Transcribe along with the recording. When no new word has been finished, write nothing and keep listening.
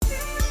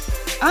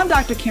I'm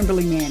Dr.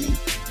 Kimberly Manning.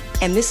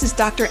 And this is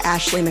Dr.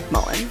 Ashley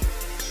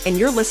McMullen. And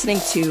you're listening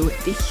to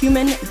the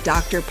Human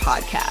Doctor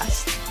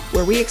Podcast,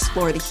 where we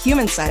explore the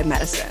human side of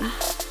medicine,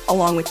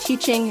 along with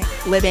teaching,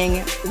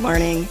 living,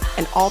 learning,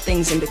 and all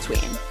things in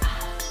between.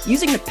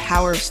 Using the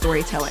power of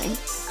storytelling,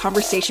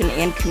 conversation,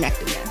 and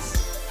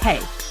connectedness.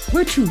 Hey,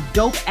 we're two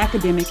dope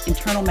academic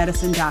internal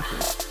medicine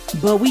doctors,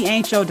 but we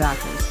ain't your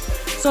doctors.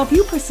 So if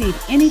you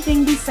perceive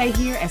anything we say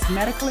here as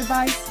medical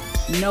advice,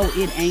 no,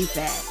 it ain't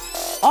that.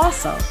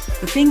 Also,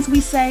 the things we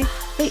say,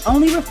 they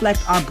only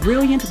reflect our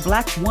brilliant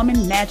Black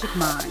woman magic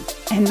mind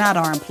and not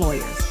our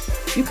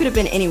employers. You could have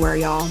been anywhere,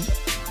 y'all,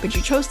 but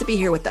you chose to be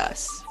here with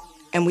us,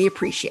 and we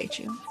appreciate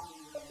you.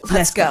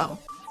 Let's go.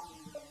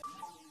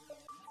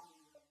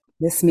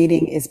 This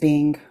meeting is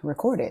being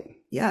recorded.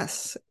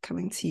 Yes,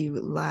 coming to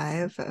you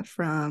live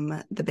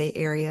from the Bay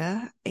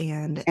Area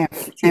and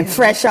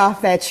fresh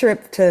off that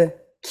trip to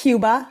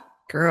Cuba.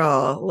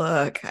 Girl,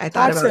 look, I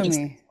thought about just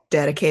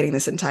dedicating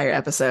this entire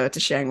episode to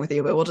sharing with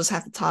you, but we'll just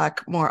have to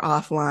talk more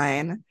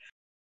offline.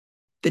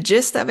 The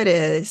gist of it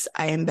is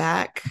I am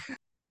back,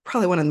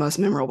 probably one of the most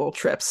memorable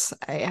trips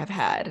I have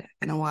had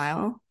in a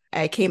while.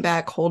 I came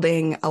back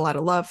holding a lot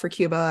of love for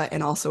Cuba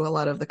and also a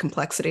lot of the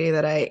complexity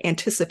that I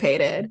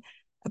anticipated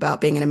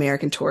about being an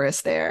American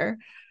tourist there.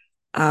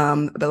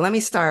 But let me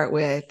start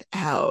with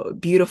how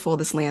beautiful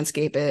this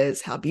landscape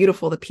is, how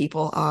beautiful the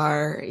people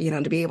are,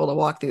 to be able to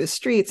walk through the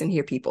streets and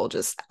hear people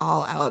just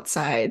all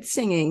outside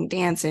singing,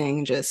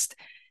 dancing, just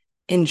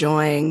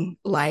enjoying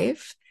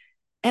life.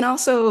 And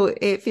also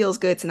it feels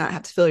good to not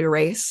have to feel your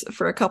race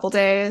for a couple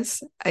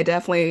days. I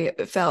definitely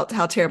felt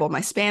how terrible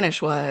my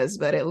Spanish was,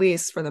 but at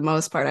least for the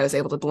most part, I was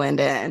able to blend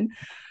in.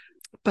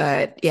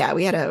 But yeah,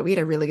 we had a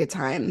really good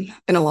time.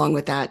 And along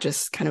with that,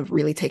 just kind of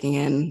really taking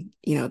in,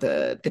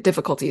 the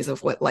difficulties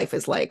of what life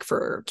is like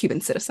for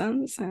Cuban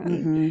citizens.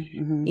 And,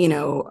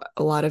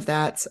 a lot of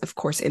that's, of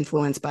course,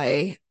 influenced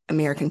by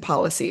American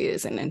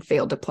policies and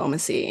failed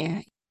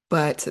diplomacy.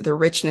 But the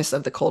richness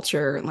of the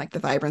culture and like the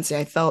vibrancy,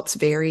 I felt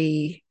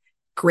very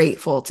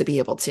grateful to be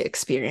able to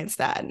experience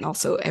that. And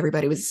also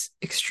everybody was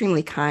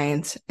extremely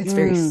kind. It's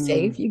very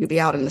safe. You could be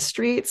out in the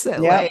streets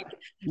at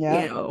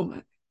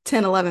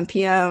 10, 11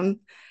 p.m.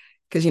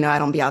 because, I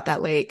don't be out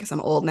that late because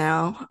I'm old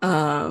now.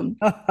 I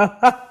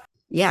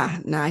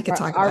could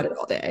talk about it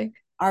all day.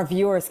 Our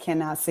viewers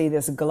cannot see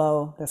this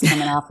glow that's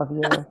coming off of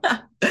you.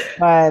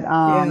 But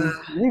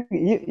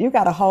you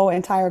got a whole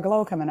entire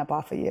glow coming up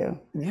off of you.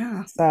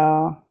 Yeah.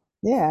 So,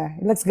 yeah,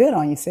 it looks good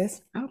on you,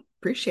 sis. Oh,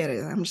 appreciate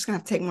it. I'm just going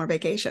to have to take more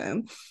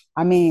vacation.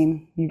 I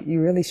mean,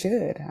 you really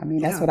should. I mean,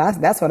 that's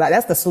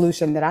the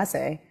solution that I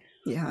say.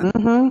 Yeah.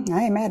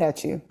 I ain't mad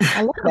at you.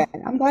 I love that.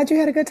 I'm glad you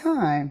had a good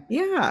time.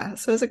 Yeah.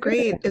 So it was a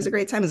great time.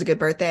 It was a good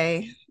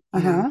birthday.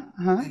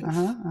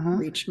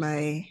 Reached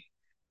my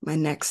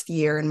next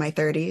year in my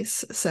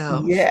 30s.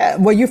 So yeah.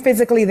 Were you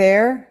physically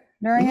there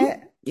during it?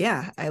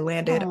 Yeah. I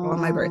landed on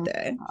my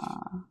birthday.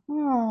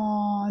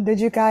 Oh, did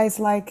you guys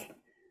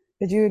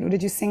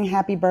did you sing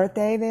happy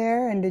birthday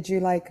there? And did you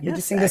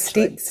sing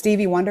the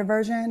Stevie Wonder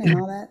version and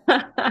all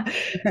that?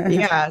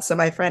 Yeah. So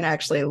my friend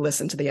actually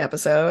listened to the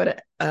episode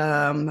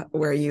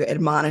where you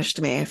admonished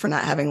me for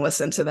not having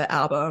listened to the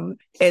album.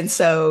 And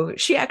so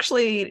she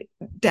actually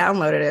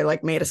downloaded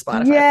it, made a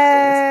Spotify.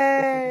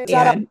 Yay!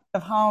 Shout out to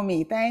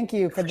homie. Thank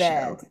you for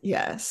that. Sure.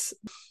 Yes.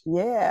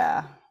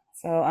 Yeah.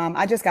 So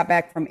I just got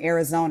back from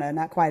Arizona,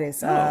 not quite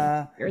as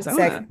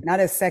not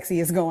as sexy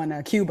as going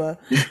to Cuba,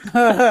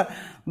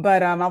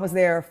 but I was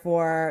there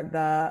for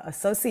the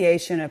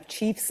Association of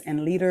Chiefs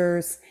and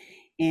Leaders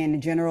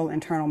in General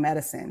Internal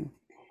Medicine.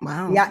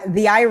 Wow. Yeah,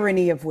 the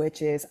irony of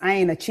which is I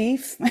ain't a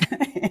chief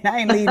and I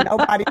ain't leading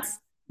nobody's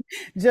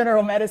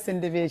general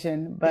medicine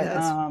division, but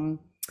yes.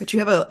 But you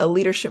have a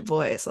leadership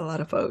voice. A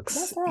lot of folks.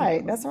 That's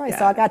right. That's right. Yeah.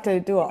 So I got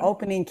to do an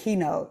opening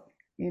keynote.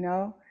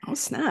 Oh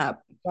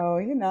snap. So,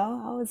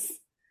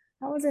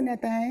 I was in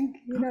that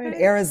thing, in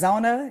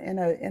Arizona in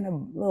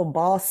a little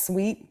boss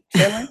suite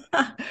chilling.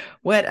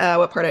 What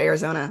part of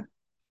Arizona?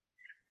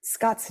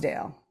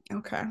 Scottsdale.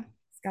 Okay.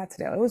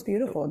 Scottsdale. It was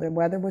beautiful. The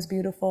weather was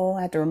beautiful.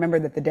 I had to remember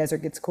that the desert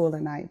gets cool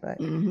at night, but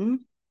it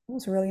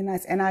was really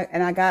nice. And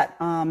I got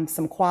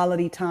some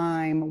quality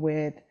time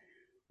with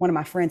one of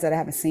my friends that I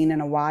haven't seen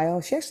in a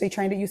while. She actually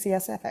trained at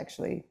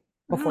UCSF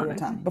before your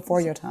time.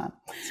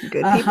 Some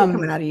good people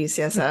coming out of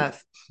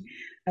UCSF.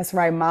 That's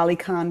right. Molly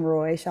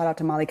Conroy. Shout out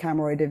to Molly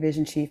Conroy,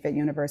 Division Chief at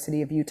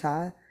University of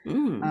Utah,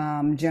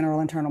 General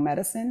Internal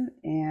Medicine.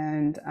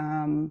 And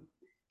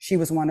she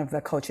was one of the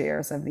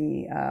co-chairs of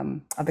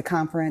the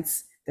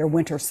conference, their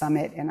winter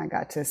summit. And I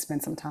got to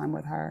spend some time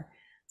with her.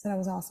 So that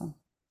was awesome.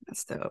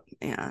 That's dope.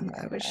 Man,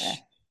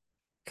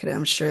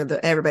 I'm sure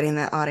that everybody in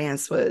that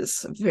audience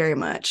was very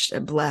much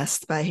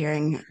blessed by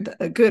hearing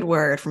a good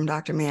word from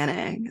Dr.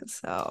 Manning.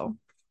 So.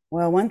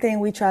 Well, one thing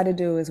we try to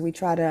do is we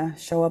try to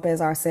show up as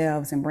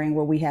ourselves and bring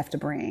what we have to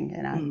bring,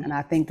 and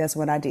I think that's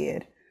what I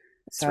did.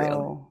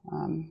 So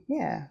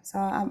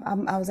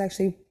I was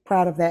actually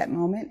proud of that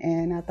moment,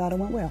 and I thought it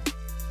went well.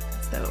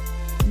 That's dope.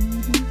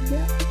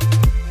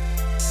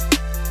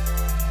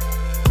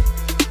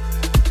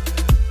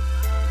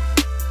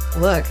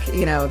 Look,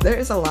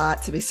 there's a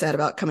lot to be said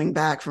about coming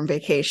back from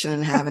vacation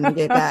and having to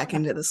get back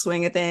into the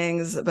swing of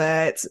things.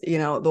 But,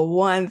 the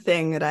one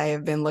thing that I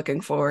have been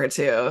looking forward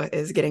to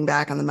is getting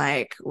back on the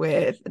mic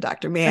with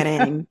Dr.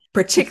 Manning,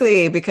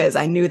 particularly because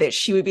I knew that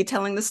she would be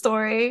telling the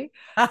story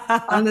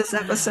on this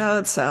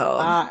episode. So,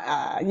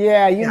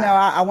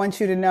 I want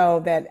you to know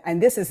that,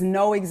 and this is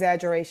no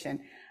exaggeration.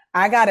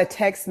 I got a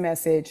text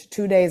message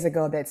 2 days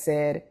ago that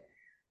said,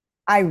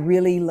 I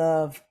really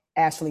love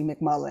Ashley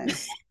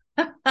McMullen.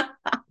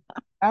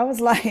 I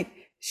was like,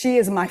 she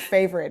is my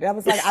favorite. I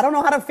was like, I don't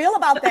know how to feel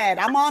about that.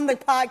 I'm on the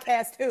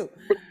podcast too.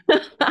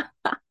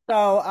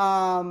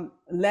 So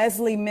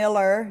Leslie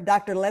Miller,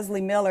 Dr. Leslie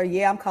Miller,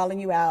 yeah, I'm calling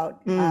you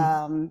out.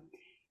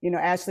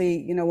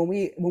 Ashley,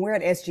 when we're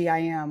at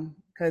SGIM,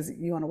 because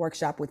you want to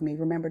workshop with me,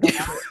 remember? Don't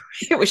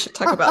forget. We should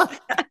talk about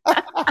that.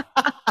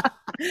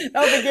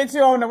 Don't forget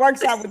you on the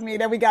workshop with me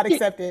that we got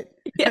accepted.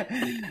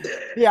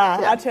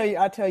 Yeah.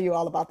 I'll tell you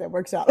all about that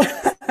workshop.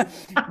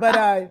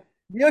 But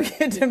you'll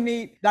get to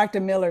meet Dr.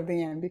 Miller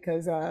then,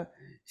 because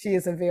she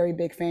is a very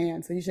big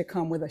fan. So you should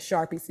come with a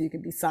Sharpie so you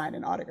can be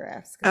signing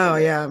autographs. Oh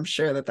yeah, I'm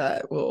sure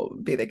that will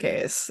be the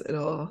case.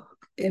 It'll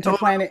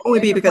Interplanet only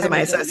be because of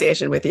my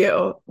association with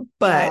you.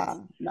 But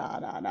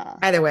nah.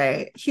 Either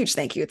way, huge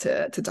thank you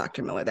to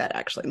Dr. Miller. That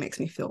actually makes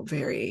me feel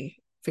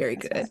very, very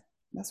good.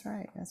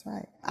 Right. That's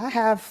right. I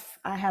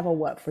have a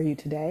what for you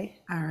today.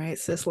 All right,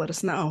 sis, let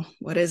us know.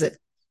 What is it?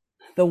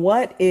 The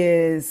what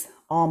is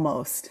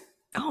almost.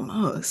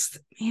 Almost.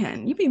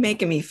 Man, you be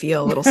making me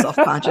feel a little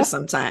self-conscious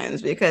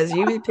sometimes, because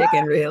you be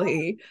picking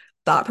really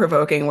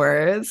thought-provoking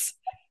words.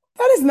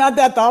 That is not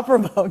that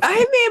thought-provoking. I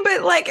mean,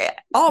 but like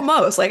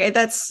almost, like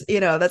that's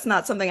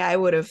not something I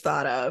would have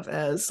thought of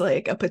as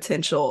like a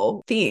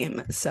potential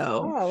theme.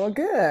 So, oh, well,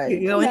 good.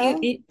 You go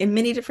in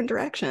many different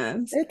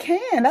directions. It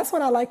can. That's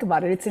what I like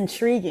about it. It's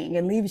intriguing.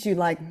 It leaves you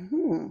like,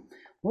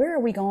 where are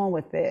we going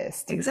with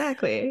this?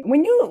 Exactly.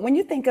 When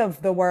you think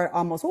of the word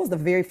almost, what was the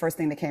very first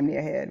thing that came to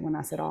your head when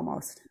I said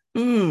almost?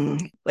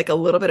 Like a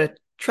little bit of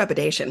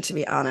trepidation, to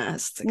be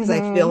honest, because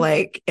I feel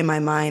like in my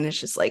mind it's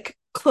just like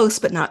close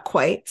but not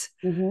quite,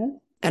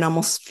 and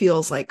almost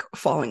feels like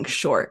falling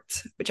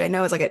short, which I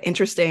know is like an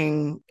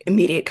interesting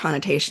immediate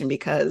connotation,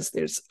 because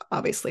there's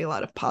obviously a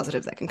lot of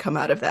positives that can come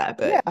out of that,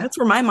 but that's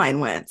where my mind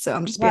went. So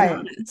I'm just being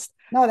honest.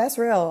 No, that's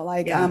real.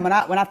 Like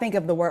when I think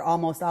of the word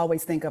almost, I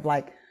always think of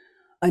like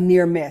a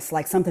near miss,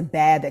 like something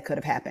bad that could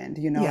have happened,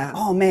 like,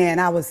 oh man,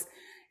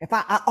 if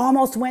I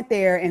almost went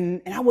there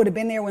and I would have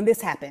been there when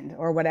this happened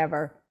or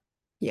whatever.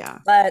 Yeah.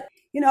 But,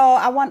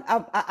 I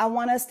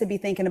want us to be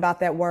thinking about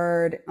that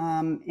word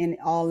in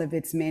all of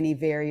its many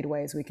varied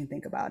ways we can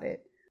think about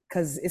it.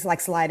 Because it's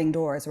like sliding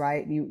doors,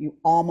 right? You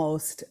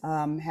almost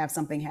have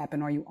something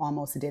happen, or you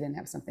almost didn't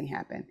have something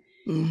happen.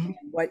 And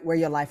where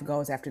your life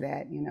goes after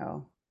that,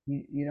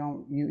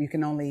 you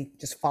can only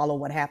just follow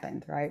what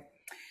happened, right?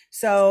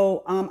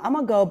 So I'm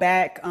gonna go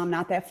back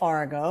not that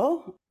far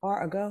ago.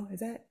 Far ago,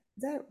 is that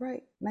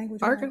right? Language?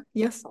 Fargo? Right?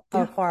 Yes.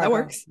 Oh, far that ago.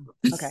 Works.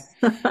 Okay.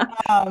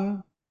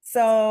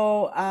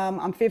 So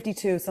I'm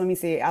 52. So let me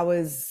see. I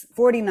was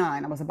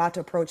 49. I was about to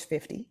approach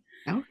 50.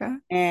 Okay.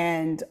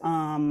 And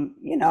I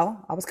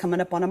was coming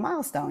up on a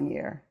milestone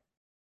year.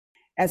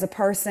 As a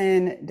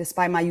person,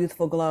 despite my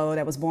youthful glow,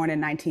 that was born in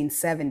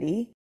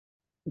 1970,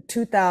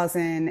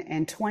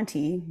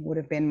 2020 would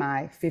have been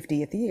my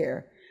 50th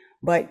year.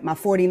 But my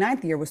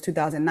 49th year was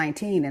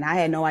 2019, and I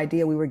had no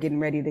idea we were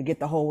getting ready to get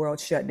the whole world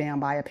shut down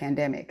by a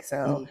pandemic.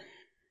 So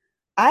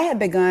I had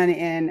begun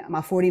in my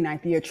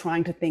 49th year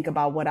trying to think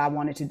about what I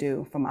wanted to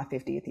do for my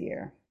 50th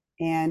year.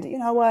 And you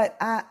know what?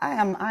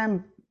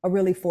 I'm a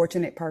really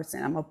fortunate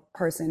person. I'm a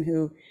person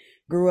who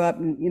grew up,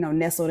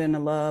 nestled in the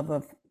love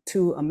of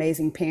 2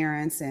 amazing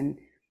parents and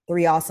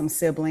 3 awesome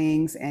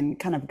siblings, and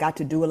kind of got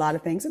to do a lot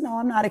of things.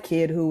 I'm not a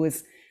kid who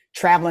was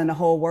traveling the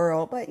whole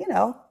world, but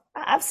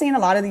I've seen a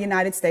lot of the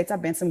United States.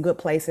 I've been some good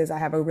places. I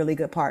have a really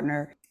good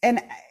partner. And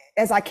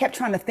as I kept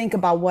trying to think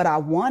about what I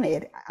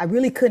wanted, I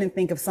really couldn't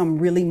think of some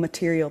really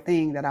material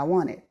thing that I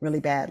wanted really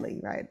badly,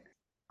 right?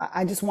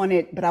 I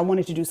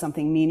wanted to do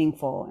something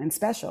meaningful and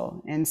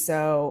special. And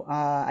so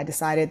I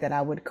decided that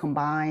I would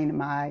combine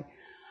my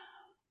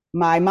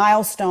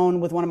milestone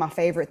with one of my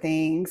favorite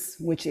things,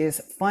 which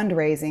is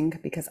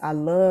fundraising, because I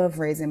love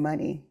raising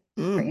money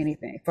for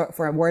anything,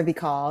 for a worthy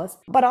cause,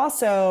 but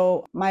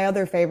also my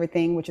other favorite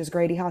thing, which is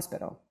Grady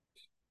Hospital.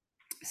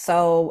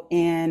 So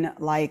in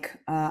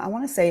I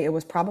want to say it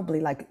was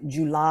probably like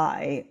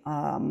July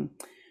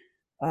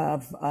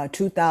of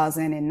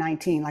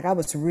 2019, like I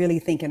was really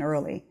thinking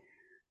early.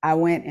 I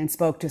went and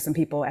spoke to some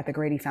people at the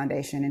Grady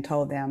Foundation and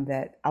told them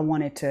that I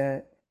wanted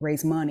to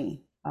raise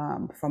money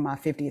for my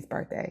 50th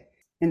birthday.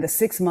 In the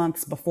 6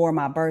 months before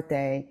my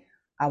birthday,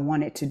 I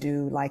wanted to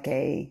do like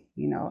a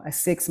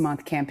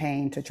 6-month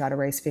campaign to try to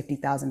raise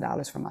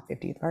 $50,000 for my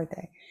 50th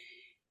birthday.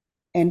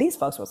 And these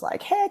folks was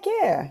like, heck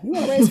yeah, you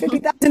want to raise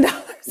 $50,000?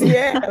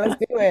 Yeah, let's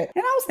do it.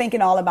 And I was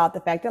thinking all about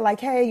the fact that like,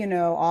 hey,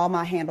 all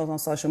my handles on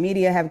social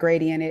media have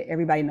Grady in it.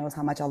 Everybody knows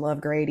how much I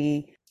love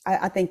Grady.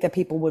 I think that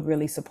people would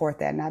really support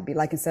that. And I'd be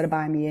like, instead of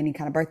buying me any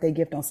kind of birthday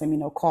gift, don't send me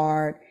no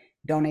card.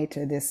 donate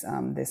to this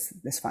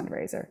this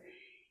fundraiser.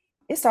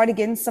 It started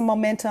getting some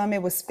momentum.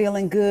 It was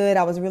feeling good.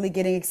 I was really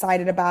getting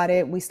excited about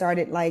it. We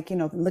started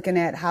looking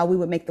at how we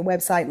would make the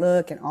website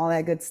look and all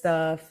that good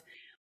stuff.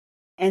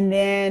 And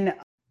then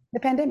the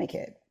pandemic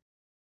hit.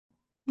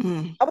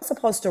 I was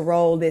supposed to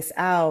roll this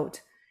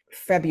out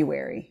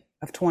February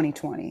of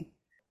 2020.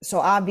 So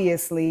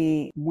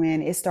obviously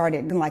when it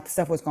started, like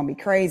stuff was going to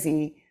be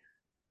crazy,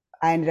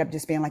 I ended up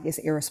just being like, it's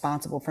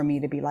irresponsible for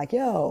me to be like,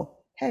 yo,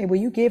 hey, will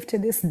you give to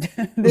this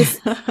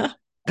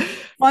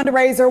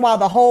fundraiser while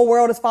the whole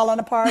world is falling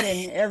apart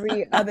and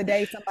every other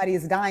day somebody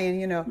is dying,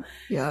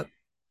 Yep.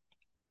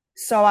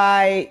 So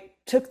I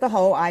took the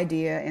whole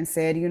idea and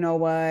said, you know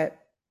what?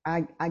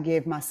 I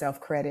give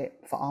myself credit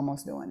for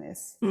almost doing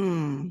this.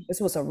 This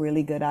was a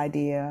really good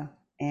idea.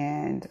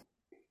 And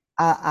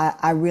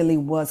I really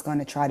was going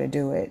to try to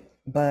do it,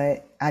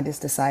 but I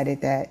just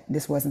decided that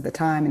this wasn't the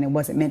time and it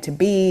wasn't meant to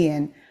be.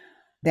 And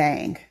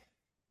dang.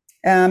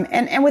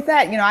 And with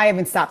that, I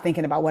even stopped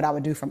thinking about what I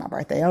would do for my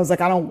birthday. I was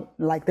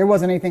like, there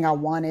wasn't anything I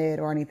wanted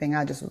or anything.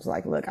 I just was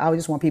like, look, I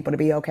just want people to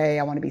be okay.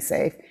 I want to be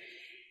safe.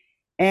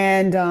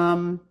 And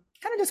kind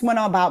of just went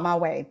on about my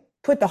way,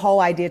 put the whole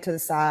idea to the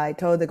side,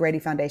 told the Grady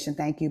Foundation,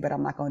 thank you, but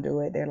I'm not going to do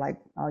it. They're like,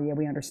 oh yeah,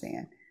 we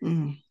understand.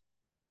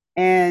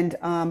 And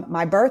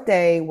my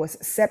birthday was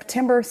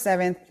September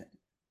 7th,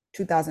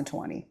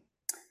 2020.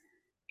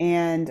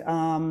 And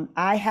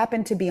I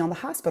happened to be on the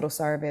hospital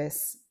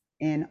service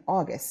in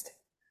August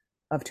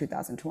of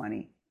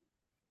 2020.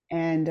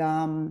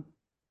 And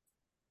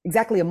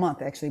exactly a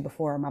month actually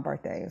before my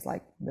birthday. It was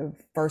like the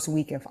first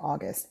week of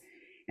August.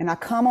 And I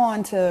come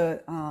on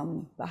to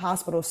the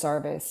hospital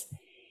service.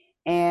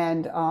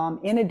 And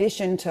in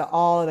addition to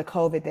all of the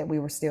COVID that we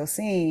were still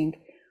seeing,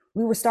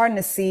 we were starting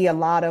to see a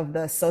lot of the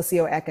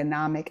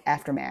socioeconomic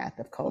aftermath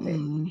of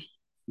COVID.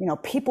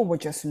 People were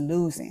just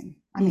losing.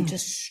 I mean,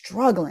 just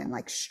struggling.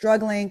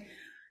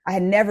 I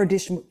had never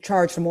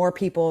discharged more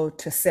people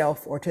to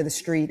self or to the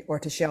street or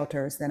to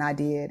shelters than I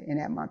did in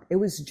that month. It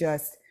was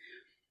just,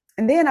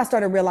 and then I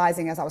started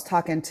realizing as I was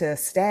talking to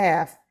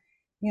staff,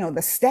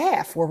 the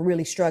staff were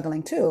really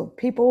struggling too.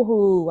 People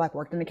who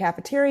worked in the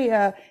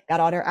cafeteria, got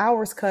all their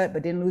hours cut,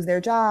 but didn't lose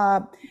their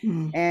job.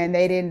 And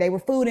they were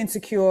food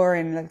insecure,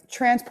 and the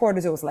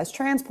transporters, it was less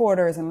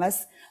transporters and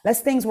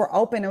less things were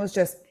open. It was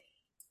just,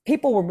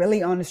 people were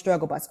really on the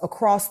struggle bus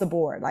across the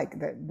board, like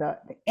the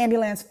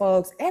ambulance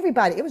folks,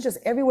 everybody. It was just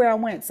everywhere I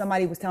went,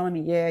 somebody was telling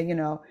me, yeah,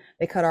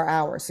 they cut our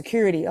hours.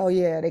 Security, oh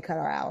yeah, they cut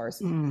our hours.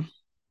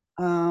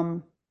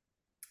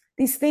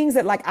 These things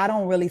that I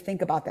don't really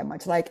think about that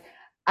much.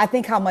 I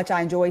think how much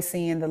I enjoy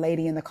seeing the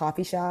lady in the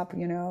coffee shop,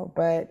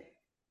 but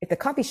if the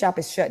coffee shop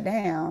is shut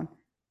down,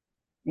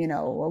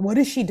 what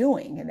is she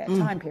doing in that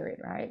time period,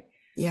 right?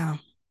 Yeah.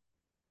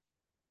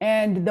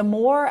 And the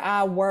more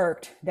I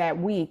worked that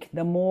week,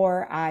 the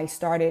more I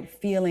started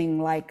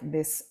feeling like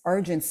this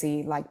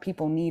urgency, like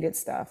people needed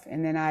stuff.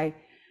 And then I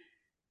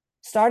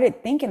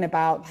started thinking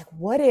about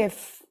what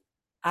if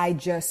I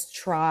just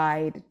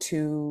tried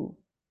to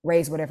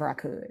raise whatever I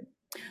could?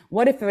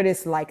 What if it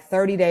is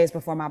 30 days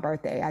before my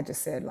birthday, I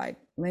just said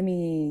let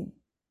me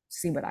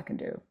see what I can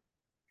do.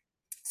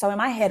 So in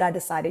my head, I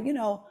decided,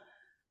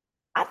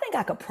 I think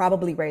I could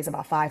probably raise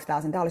about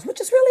 $5,000,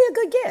 which is really a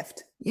good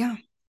gift. Yeah.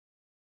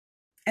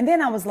 And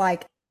then I was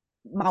like,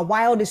 my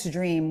wildest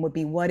dream would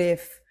be, what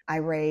if I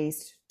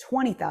raised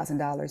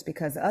 $20,000?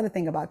 Because the other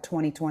thing about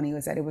 2020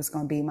 was that it was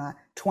going to be my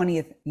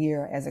 20th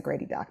year as a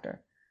Grady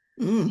doctor.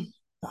 So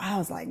I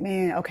was like,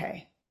 man,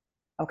 okay.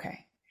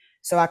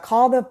 So I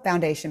call the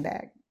foundation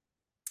back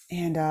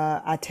and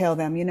I tell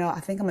them, I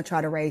think I'm going to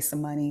try to raise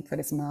some money for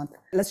this month.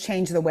 Let's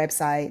change the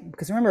website.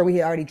 Because remember, we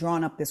had already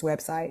drawn up this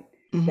website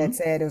that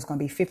said it was going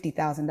to be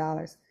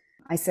 $50,000.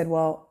 I said,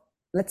 well,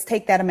 let's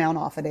take that amount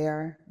off of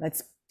there.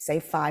 Let's say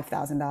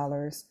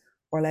 $5,000,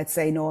 or let's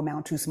say no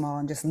amount too small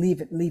and just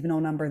leave no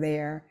number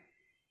there.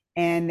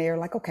 And they're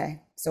like,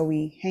 okay. So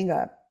we hang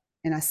up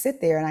and I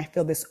sit there and I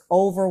feel this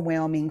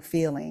overwhelming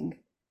feeling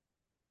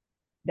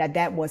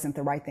that wasn't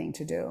the right thing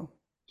to do.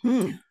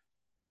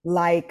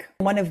 Like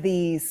one of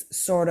these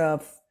sort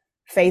of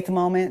faith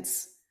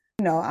moments.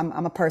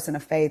 I'm a person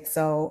of faith.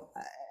 So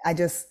I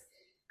just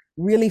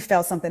really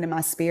felt something in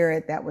my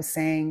spirit that was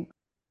saying,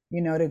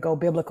 to go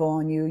biblical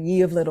on you,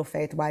 ye of little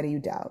faith, why do you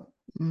doubt?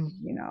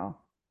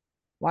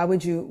 Why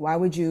would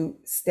you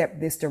step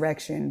this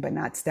direction, but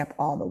not step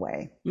all the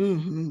way?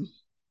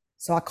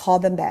 So I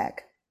called them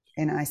back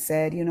and I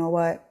said, you know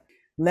what,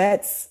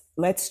 let's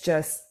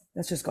just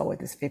go with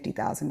this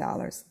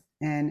 $50,000.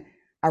 And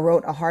I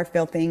wrote a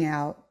heartfelt thing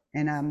out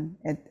and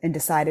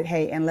decided,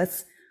 hey, and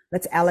let's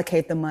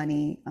allocate the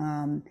money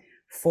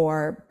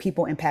for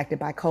people impacted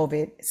by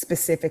COVID,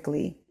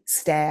 specifically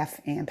staff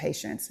and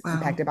patients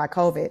impacted by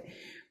COVID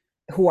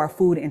who are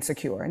food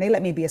insecure. And they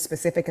let me be as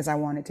specific as I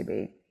wanted to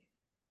be.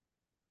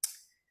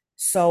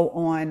 So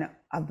on,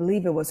 I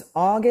believe it was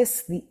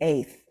August the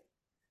 8th,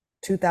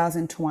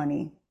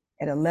 2020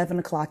 at 11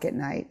 o'clock at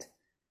night,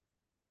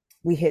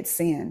 we hit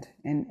send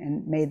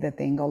and made the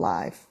thing go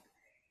live.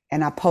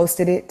 And I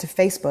posted it to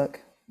Facebook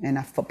and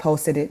I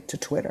posted it to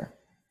Twitter.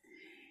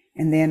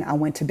 And then I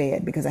went to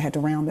bed because I had to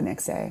round the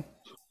next day.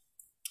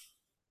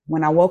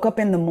 When I woke up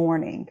in the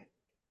morning,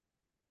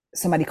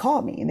 somebody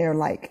called me and they're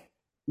like,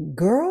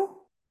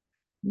 girl,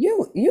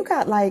 you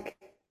got like,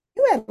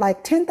 you had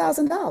like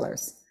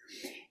 $10,000.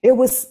 It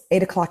was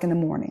 8 o'clock in the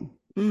morning.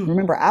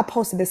 Remember, I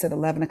posted this at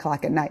 11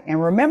 o'clock at night.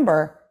 And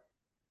remember,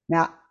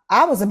 now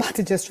I was about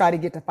to just try to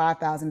get to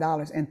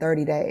 $5,000 in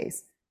 30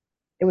 days.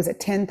 It was at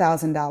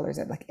 $10,000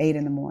 at like 8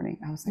 in the morning.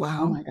 I was like,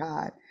 wow. Oh my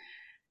God.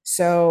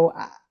 So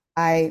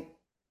I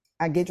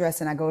get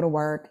dressed and I go to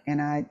work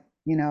and I,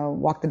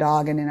 walk the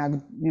dog and then I,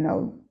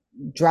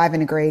 drive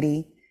into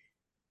Grady.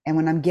 And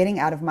when I'm getting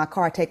out of my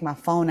car, I take my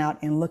phone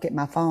out and look at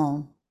my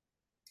phone.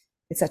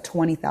 It's at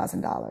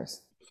 $20,000.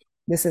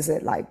 This is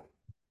at like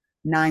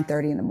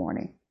 9:30 in the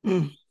morning.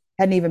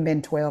 Hadn't even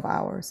been 12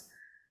 hours.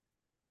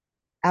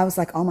 I was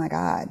like, oh my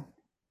God.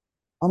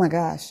 Oh my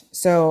gosh.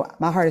 So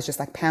my heart is just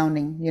like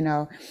pounding,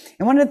 And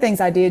one of the things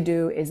I did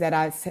do is that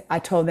I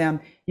told them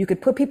you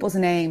could put people's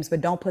names,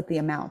 but don't put the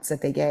amounts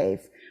that they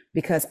gave,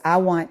 because I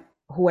want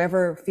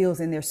whoever feels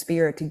in their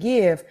spirit to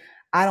give.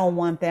 I don't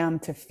want them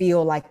to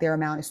feel like their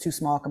amount is too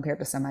small compared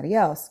to somebody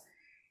else.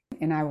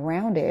 And I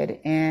rounded,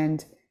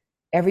 and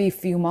every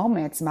few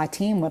moments, my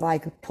team would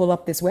like pull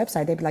up this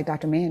website. They'd be like,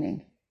 Dr.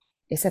 Manning,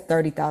 it's at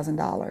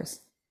 $30,000.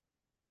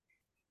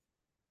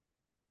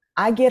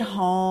 I get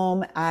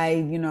home,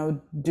 I,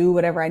 do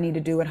whatever I need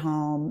to do at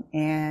home.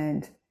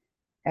 And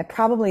at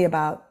probably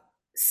about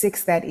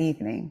 6 that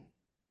evening,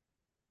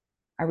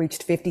 I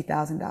reached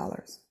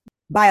 $50,000.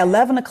 By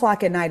 11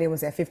 o'clock at night, it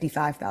was at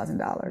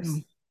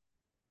 $55,000.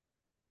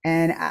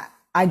 And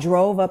I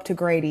drove up to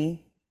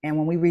Grady. And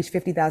when we reached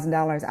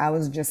 $50,000, I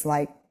was just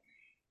like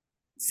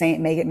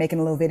making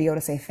a little video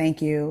to say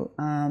thank you.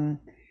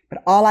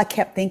 But all I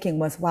kept thinking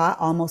was, wow, I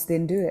almost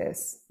didn't do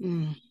this.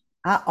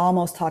 I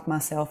almost talked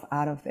myself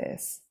out of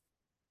this.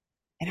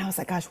 And I was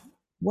like, gosh,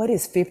 what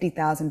is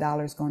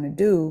 $50,000 going to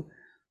do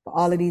for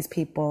all of these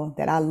people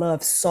that I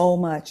love so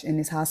much in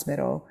this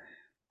hospital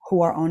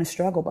who are on a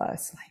struggle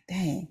bus? Like,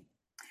 dang.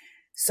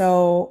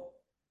 So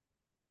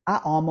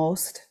I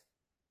almost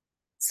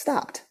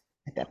stopped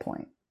at that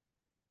point.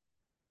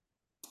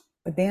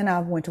 But then I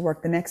went to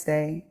work the next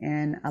day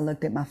and I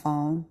looked at my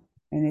phone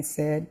and it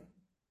said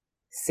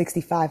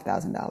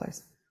 $65,000.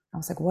 I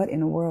was like, what in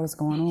the world is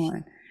going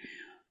on?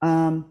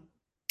 And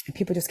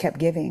people just kept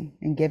giving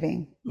and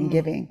giving and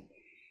giving.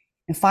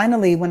 And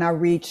finally, when I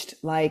reached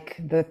like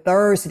the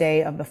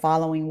Thursday of the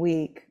following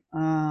week,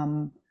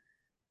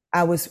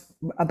 I was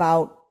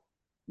about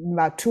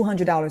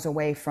 $200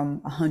 away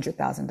from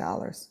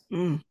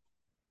 $100,000.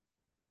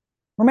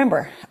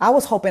 Remember, I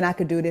was hoping I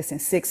could do this in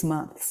 6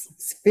 months.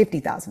 It's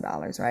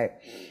 $50,000, right?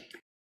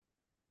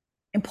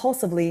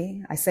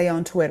 Impulsively, I say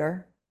on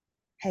Twitter,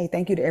 hey,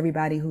 thank you to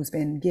everybody who's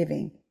been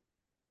giving.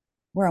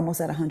 We're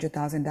almost at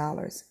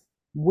 $100,000.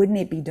 Wouldn't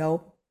it be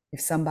dope if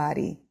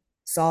somebody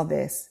saw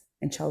this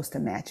and chose to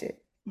match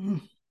it?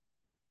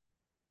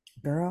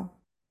 Girl,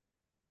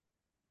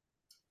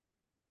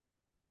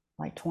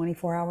 like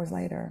 24 hours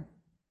later,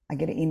 I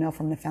get an email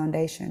from the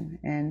foundation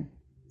and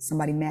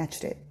somebody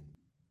matched it.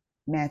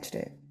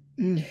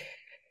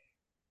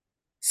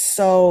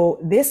 So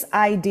this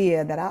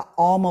idea that I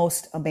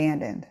almost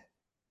abandoned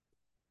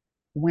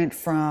went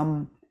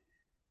from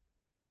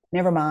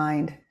never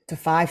mind to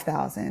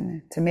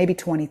 5,000 to maybe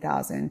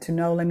 20,000 to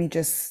no, let me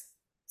just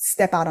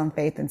step out on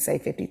faith and say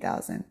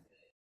 50,000.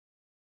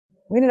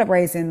 We ended up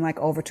raising like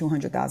over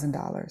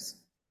 $200,000.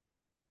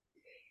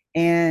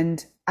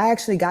 And I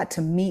actually got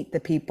to meet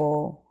the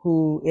people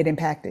who it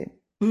impacted.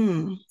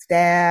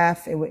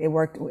 Staff, it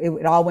worked,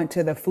 it all went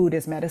to the Food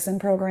is Medicine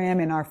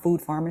program in our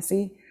food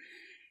pharmacy.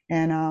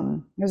 And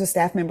there was a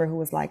staff member who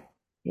was like,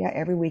 yeah,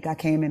 every week I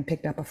came and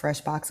picked up a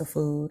fresh box of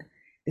food.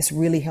 This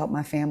really helped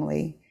my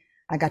family.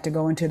 I got to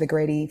go into the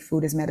Grady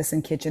Food is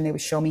Medicine kitchen. They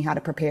would show me how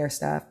to prepare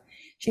stuff.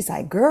 She's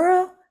like,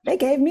 girl, they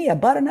gave me a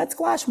butternut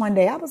squash one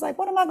day. I was like,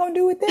 what am I going to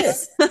do with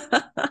this?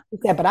 She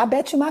said, but I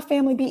bet you my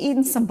family be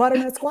eating some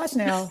butternut squash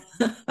now.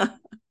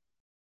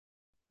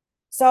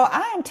 So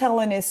I am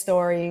telling this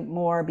story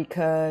more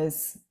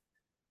because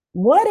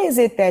what is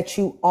it that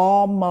you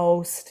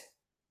almost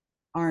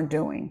aren't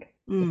doing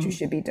that you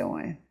should be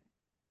doing?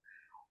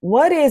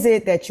 What is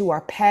it that you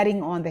are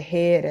patting on the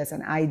head as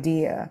an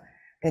idea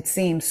that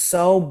seems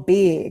so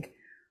big,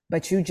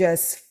 but you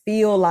just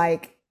feel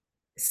like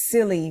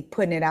silly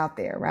putting it out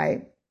there,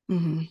 right?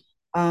 And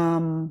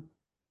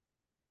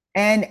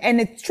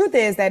the truth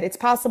is that it's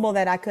possible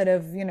that I could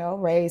have,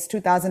 raised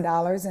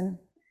 $2,000 and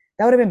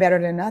that would have been better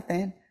than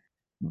nothing.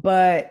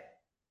 But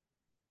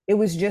it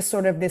was just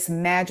sort of this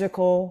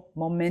magical,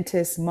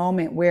 momentous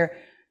moment where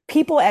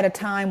people at a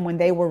time when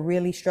they were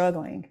really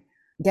struggling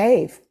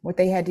gave what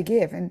they had to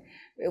give. And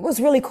it was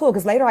really cool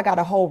because later I got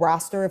a whole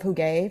roster of who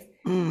gave.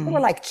 There were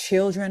like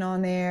children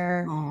on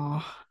there.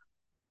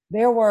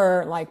 There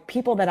were like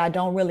people that I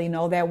don't really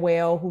know that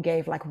well who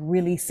gave like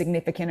really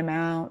significant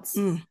amounts.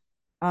 It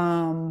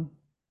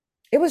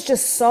was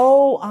just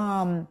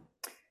so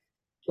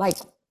like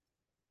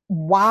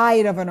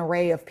wide of an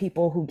array of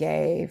people who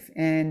gave.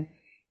 And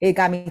it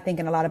got me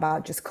thinking a lot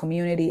about just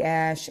community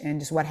ash and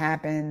just what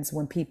happens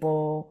when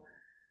people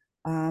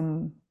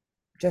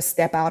just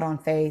step out on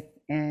faith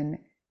and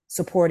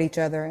support each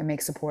other and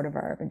make support a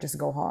verb and just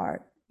go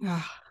hard.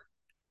 Ah,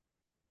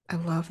 I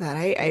love that.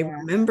 I Yeah.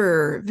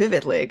 remember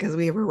vividly because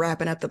we were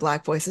wrapping up the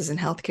Black Voices in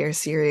Healthcare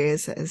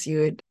series as you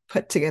had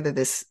put together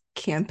this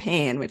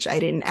campaign, which I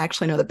didn't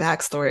actually know the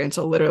backstory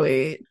until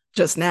literally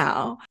just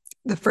now.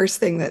 The first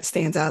thing that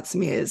stands out to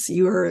me is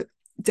you are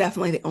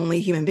definitely the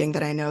only human being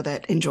that I know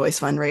that enjoys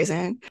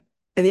fundraising.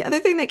 And the other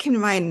thing that came to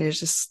mind is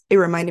just, it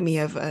reminded me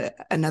of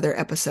another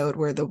episode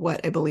where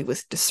what I believe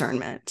was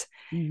discernment.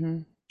 Mm-hmm.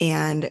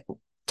 And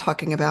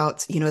talking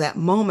about, that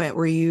moment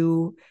where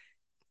you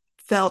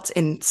felt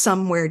in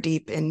somewhere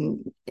deep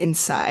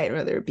inside,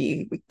 whether it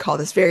be, we call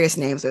this various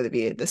names, whether it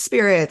be the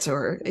spirits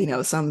or,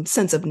 some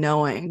sense of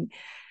knowing,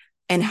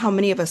 and how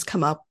many of us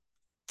come up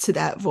to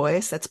that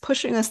voice that's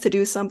pushing us to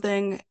do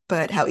something,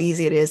 but how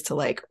easy it is to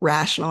like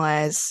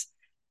rationalize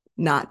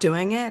not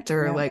doing it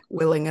or like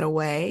willing it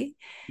away.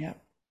 Yeah.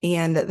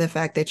 And the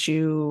fact that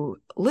you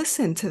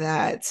listened to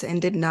that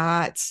and did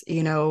not,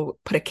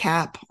 put a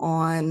cap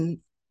on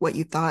what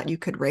you thought you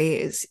could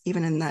raise,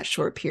 even in that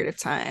short period of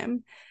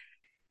time.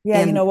 Yeah,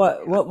 you And know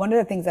what one of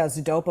the things that was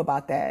dope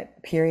about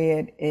that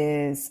period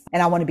is,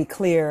 and I want to be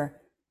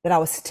clear that I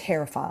was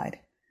terrified.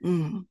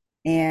 mm,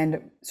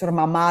 And sort of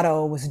my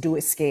motto was do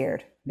it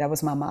scared. That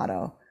was my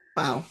motto.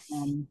 wow.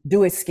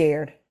 Do it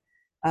scared.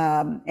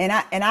 And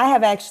I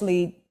have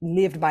actually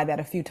lived by that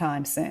a few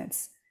times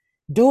since.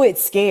 Do it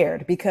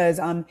scared, because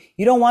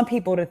you don't want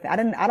people to I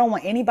don't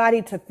want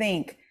anybody to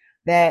think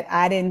that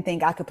I didn't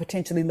think I could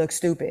potentially look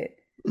stupid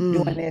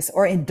doing this,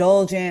 or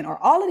indulgent, or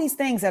all of these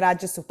things that I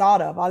just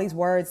thought of, all these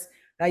words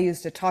that I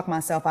used to talk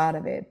myself out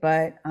of it.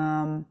 But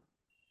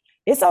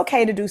it's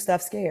okay to do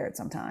stuff scared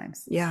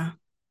sometimes. Yeah. I'm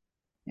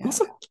Yeah.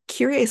 also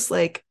curious,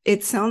 like,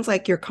 it sounds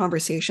like your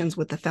conversations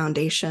with the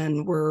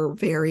foundation were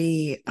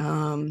they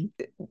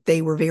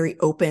were very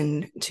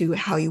open to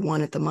how you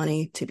wanted the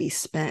money to be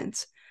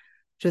spent.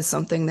 Just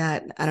something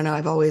that, I don't know,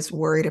 I've always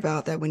worried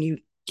about, that when you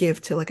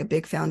give to like a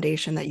big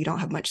foundation that you don't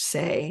have much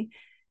say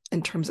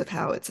in terms of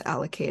how it's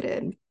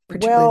allocated,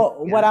 particularly.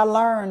 Well, what I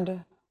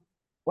learned,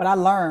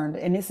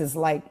 and this is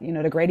like,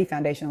 the Grady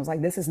Foundation was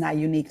like, this is not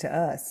unique to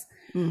us.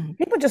 Mm,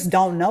 People just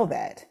don't know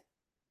that.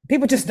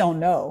 People just don't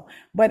know.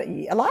 But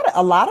a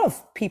lot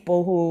of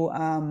people who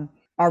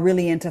are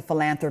really into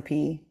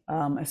philanthropy,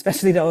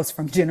 especially those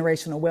from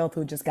generational wealth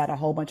who just got a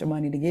whole bunch of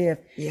money to give,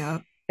 yeah.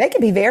 they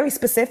can be very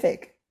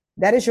specific.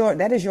 That is your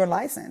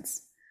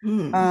license.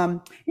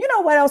 Mm, You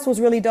know what else was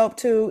really dope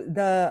too?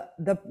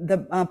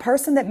 The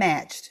person that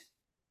matched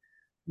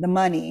the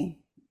money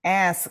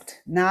asked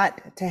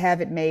not to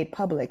have it made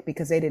public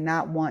because they did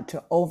not want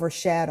to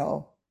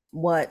overshadow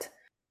what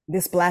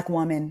this Black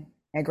woman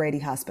at Grady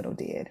Hospital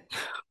did,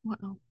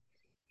 wow.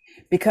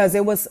 because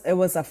it was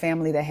a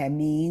family that had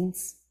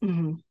means.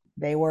 Mm,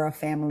 They were a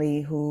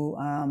family who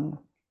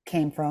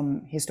came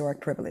from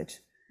historic privilege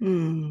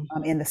mm.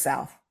 in the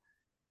South.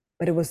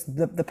 But it was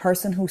the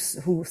person who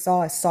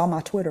saw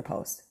my Twitter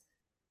post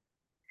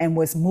and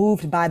was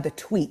moved by the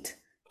tweet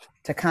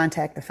to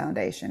contact the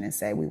foundation and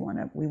say, we'll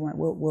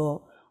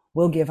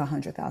give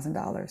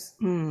 $100,000.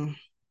 Mm.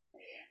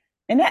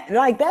 And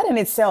that in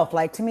itself,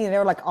 like, to me, there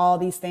were like all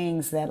these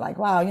things that, like,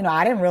 wow,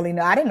 I didn't really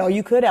know. I didn't know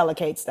you could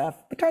allocate stuff,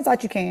 but turns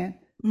out you can.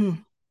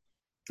 Mm.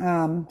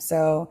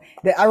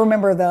 I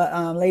remember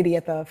the lady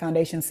at the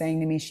foundation saying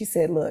to me, she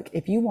said, look,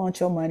 if you want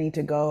your money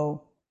to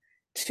go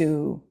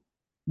to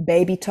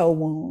baby toe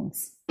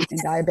wounds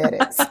and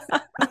diabetics,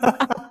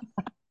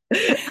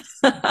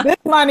 this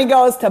money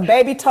goes to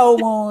baby toe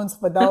wounds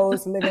for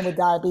those living with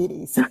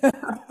diabetes.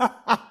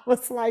 I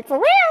was like, for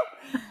real?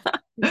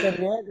 She said,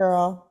 yeah,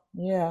 girl.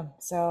 Yeah.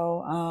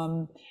 So,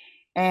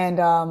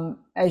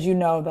 as you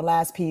know, the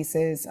last piece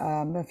is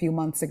a few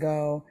months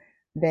ago,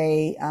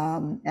 they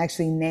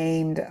actually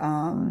named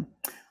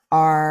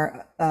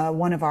our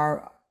one of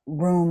our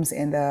rooms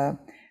in the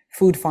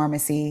food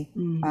pharmacy,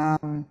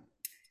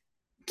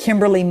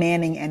 Kimberly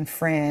Manning and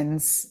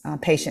Friends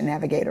patient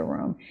navigator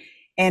room.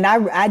 And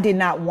I did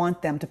not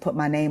want them to put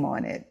my name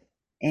on it.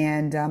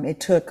 And it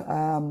took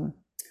our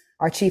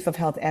chief of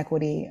health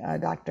equity,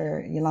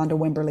 Dr. Yolanda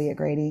Wimberly at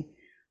Grady,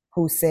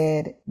 who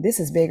said,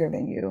 this is bigger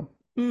than you.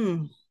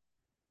 Mm.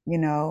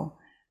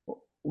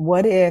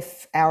 What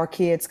if our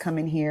kids come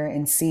in here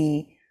and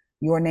see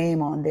your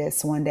name on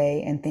this one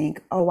day and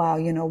think, oh, wow,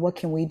 what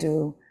can we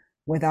do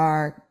with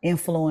our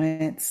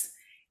influence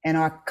and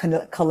our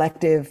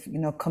collective,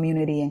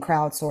 community and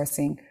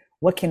crowdsourcing?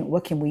 What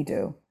can we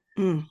do?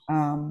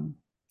 Mm.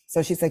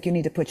 So she's like, you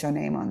need to put your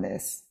name on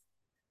this,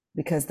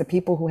 because the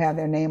people who have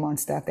their name on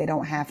stuff, they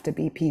don't have to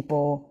be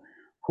people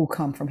who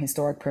come from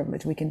historic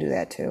privilege. We can do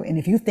that too. And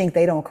if you think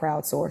they don't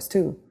crowdsource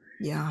too,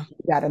 yeah,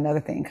 you got another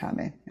thing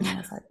coming. And I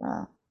was like,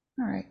 wow,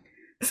 all right.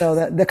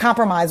 So the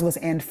compromise was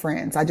end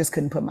friends. I just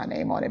couldn't put my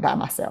name on it by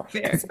myself.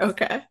 fair.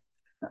 Okay,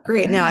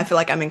 great. Now I feel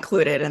like I'm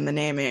included in the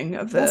naming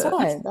of the. That's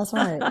right. That's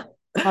right.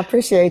 I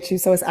appreciate you.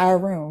 So it's our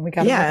room. We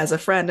got Yeah, as a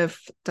friend of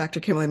Dr.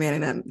 Kimberly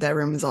Manning, that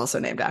room is also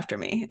named after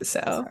me. That's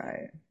So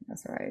right.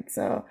 That's right.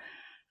 So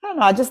I don't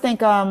know. I just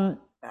think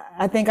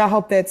I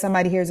hope that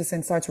somebody hears this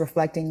and starts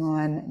reflecting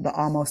on the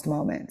almost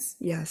moments.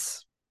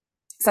 yes.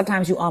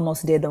 Sometimes you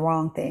almost did the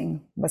wrong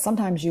thing, but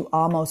sometimes you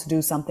almost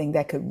do something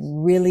that could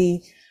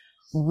really,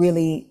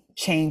 really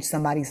change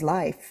somebody's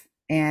life.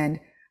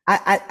 And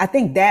I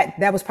think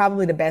that was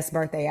probably the best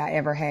birthday I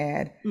ever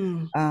had.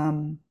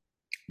 Mm.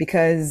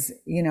 Because,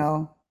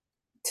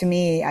 to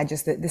me,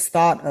 this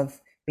thought of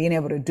being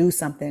able to do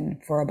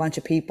something for a bunch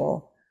of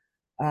people,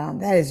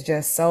 that is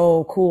just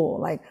so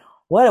cool. Like,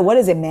 what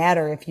does it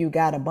matter if you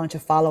got a bunch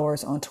of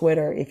followers on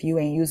Twitter if you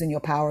ain't using your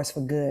powers for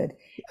good,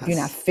 if you're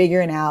not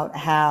figuring out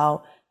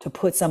how to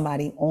put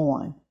somebody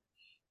on?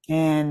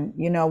 And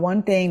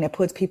one thing that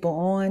puts people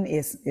on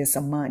is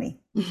some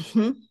money,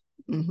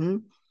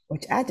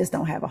 which I just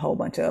don't have a whole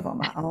bunch of on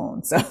my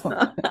own. So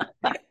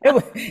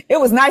it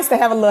was nice to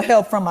have a little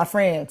help from my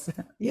friends.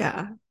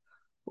 Yeah.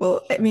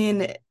 Well, I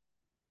mean,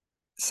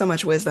 so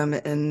much wisdom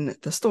in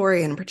the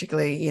story, and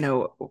particularly,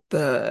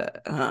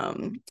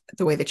 the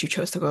way that you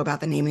chose to go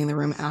about the naming the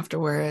room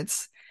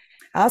afterwards.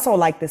 I also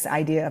like this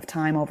idea of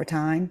time over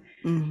time.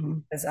 Mm-hmm.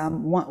 Because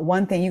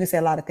one thing, you can say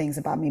a lot of things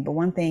about me, but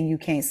one thing you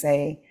can't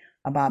say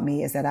about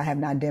me is that I have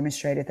not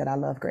demonstrated that I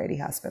love Grady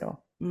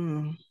Hospital.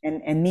 Mm.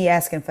 And me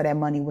asking for that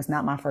money was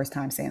not my first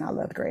time saying I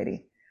loved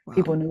Grady. Wow.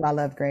 People knew I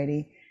loved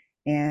Grady.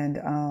 And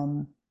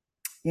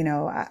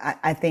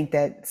I think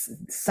that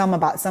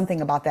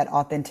something about that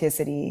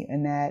authenticity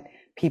and that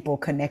people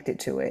connected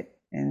to it.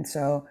 And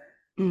so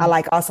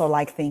I also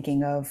like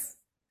thinking of,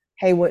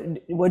 hey,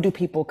 what do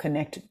people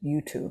connect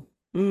you to?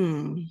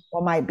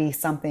 What might be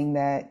something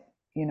that,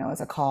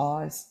 is a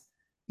cause,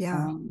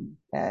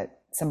 that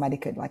somebody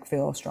could like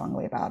feel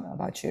strongly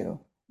about you.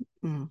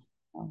 And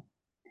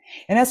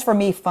as for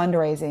me,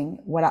 fundraising,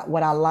 what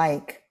I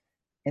like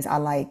is I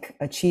like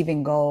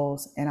achieving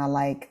goals, and I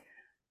like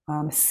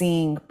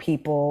seeing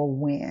people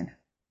win.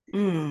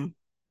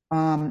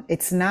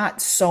 It's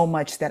not so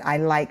much that I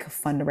like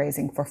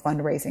fundraising for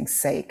fundraising's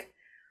sake.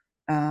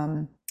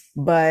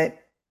 But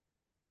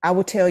I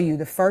will tell you,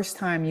 the first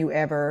time you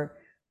ever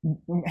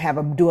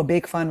do a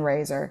big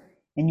fundraiser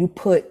and you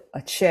put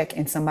a check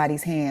in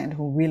somebody's hand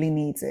who really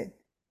needs it,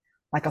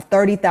 like a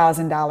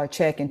 $30,000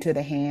 check into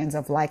the hands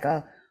of like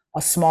a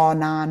small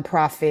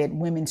nonprofit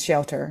women's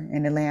shelter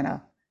in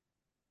Atlanta.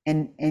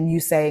 And you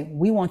say,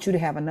 we want you to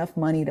have enough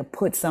money to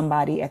put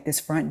somebody at this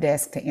front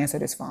desk to answer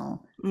this phone.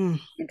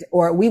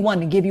 Or we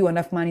want to give you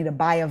enough money to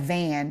buy a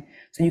van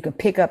so you can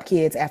pick up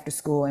kids after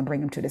school and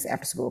bring them to this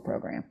after school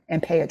program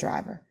and pay a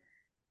driver.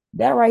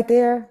 That right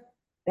there,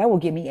 that will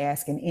get me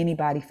asking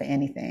anybody for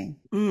anything.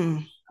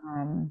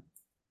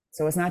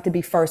 So it's not to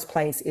be first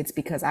place. It's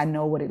because I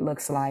know what it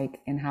looks like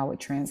and how it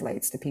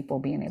translates to people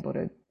being able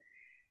to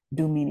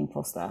do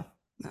meaningful stuff.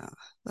 No,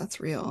 that's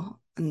real,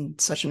 and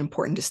such an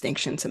important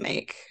distinction to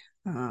make.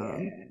 Yeah.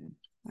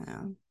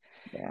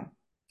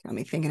 Got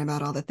me thinking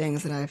about all the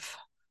things that I've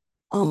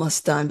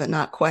almost done, but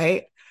not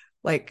quite.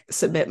 Like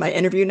submit my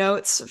interview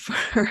notes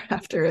for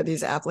after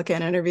these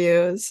applicant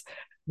interviews.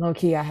 Low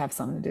key, I have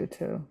something to do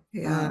too.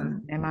 Yeah.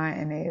 And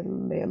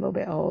they're a little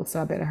bit old,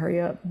 so I better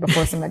hurry up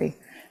before somebody.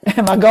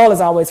 My goal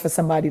is always for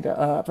somebody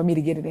to for me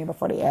to get it in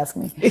before they ask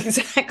me.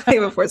 Exactly,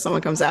 before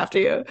someone comes after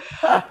you.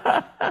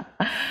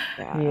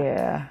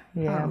 Yeah.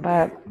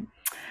 But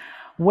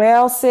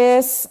well,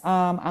 sis,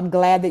 I'm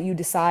glad that you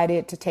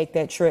decided to take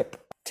that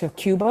trip to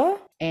Cuba,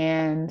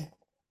 and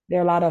there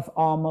are a lot of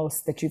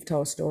almost that you've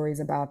told stories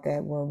about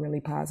that were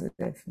really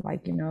positive.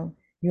 Like,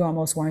 you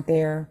almost weren't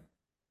there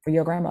for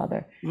your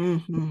grandmother.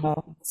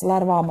 So it's a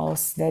lot of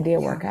almost that did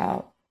work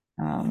out.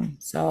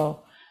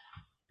 So,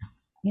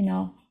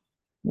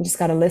 we just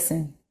got to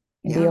listen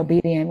and be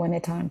obedient when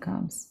that time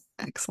comes.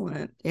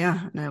 Excellent.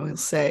 Yeah. And I will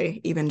say,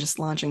 even just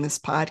launching this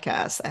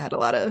podcast, I had a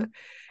lot of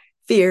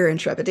fear and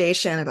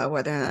trepidation about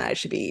whether or not I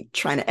should be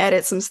trying to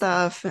edit some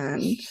stuff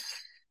and,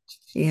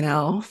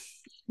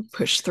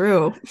 push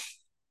through.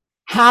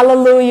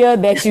 Hallelujah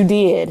that you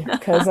did.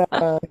 Because,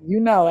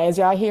 as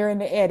y'all hear in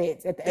the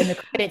edits and the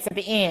credits at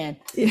the end,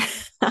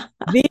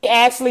 the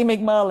Ashley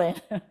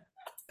McMullen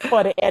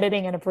for the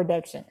editing and the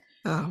production.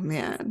 Oh,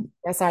 man.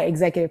 That's our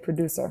executive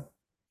producer.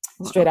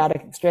 Straight out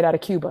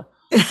of Cuba.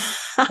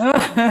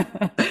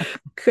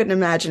 Couldn't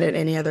imagine it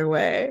any other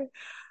way.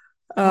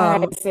 All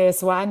right,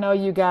 sis. Well, I know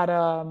you got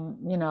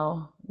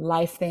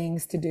life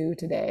things to do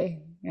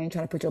today. I ain't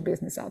trying to put your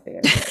business out there.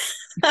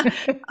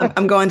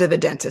 I'm going to the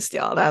dentist,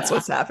 y'all. That's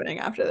what's happening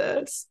after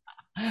this.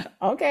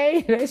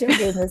 Okay, that's your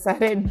business. I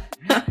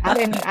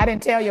didn't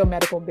tell your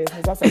medical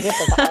business. That's a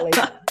HIPAA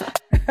violation.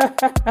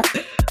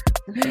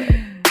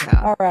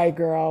 All right,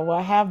 girl.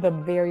 Well, have the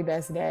very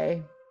best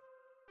day.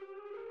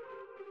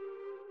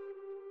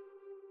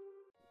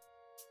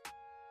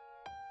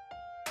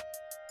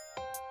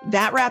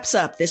 That wraps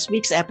up this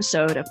week's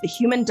episode of the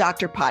Human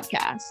Doctor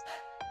Podcast.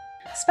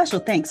 Special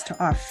thanks to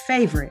our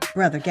favorite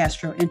brother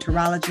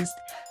gastroenterologist,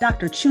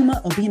 Dr.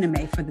 Chuma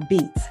Obiname, for the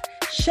beats.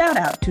 Shout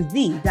out to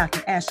the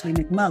Dr. Ashley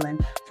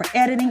McMullen for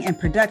editing and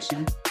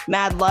production.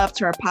 Mad love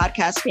to our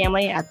podcast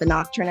family at The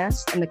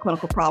Nocturnist and the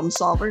Clinical Problem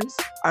Solvers,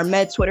 our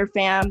Med Twitter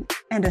fam.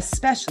 And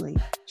especially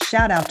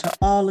shout out to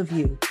all of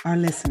you, our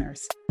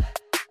listeners.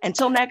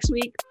 Until next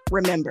week,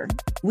 remember,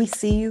 we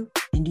see you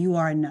and you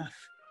are enough.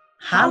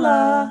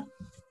 Holla!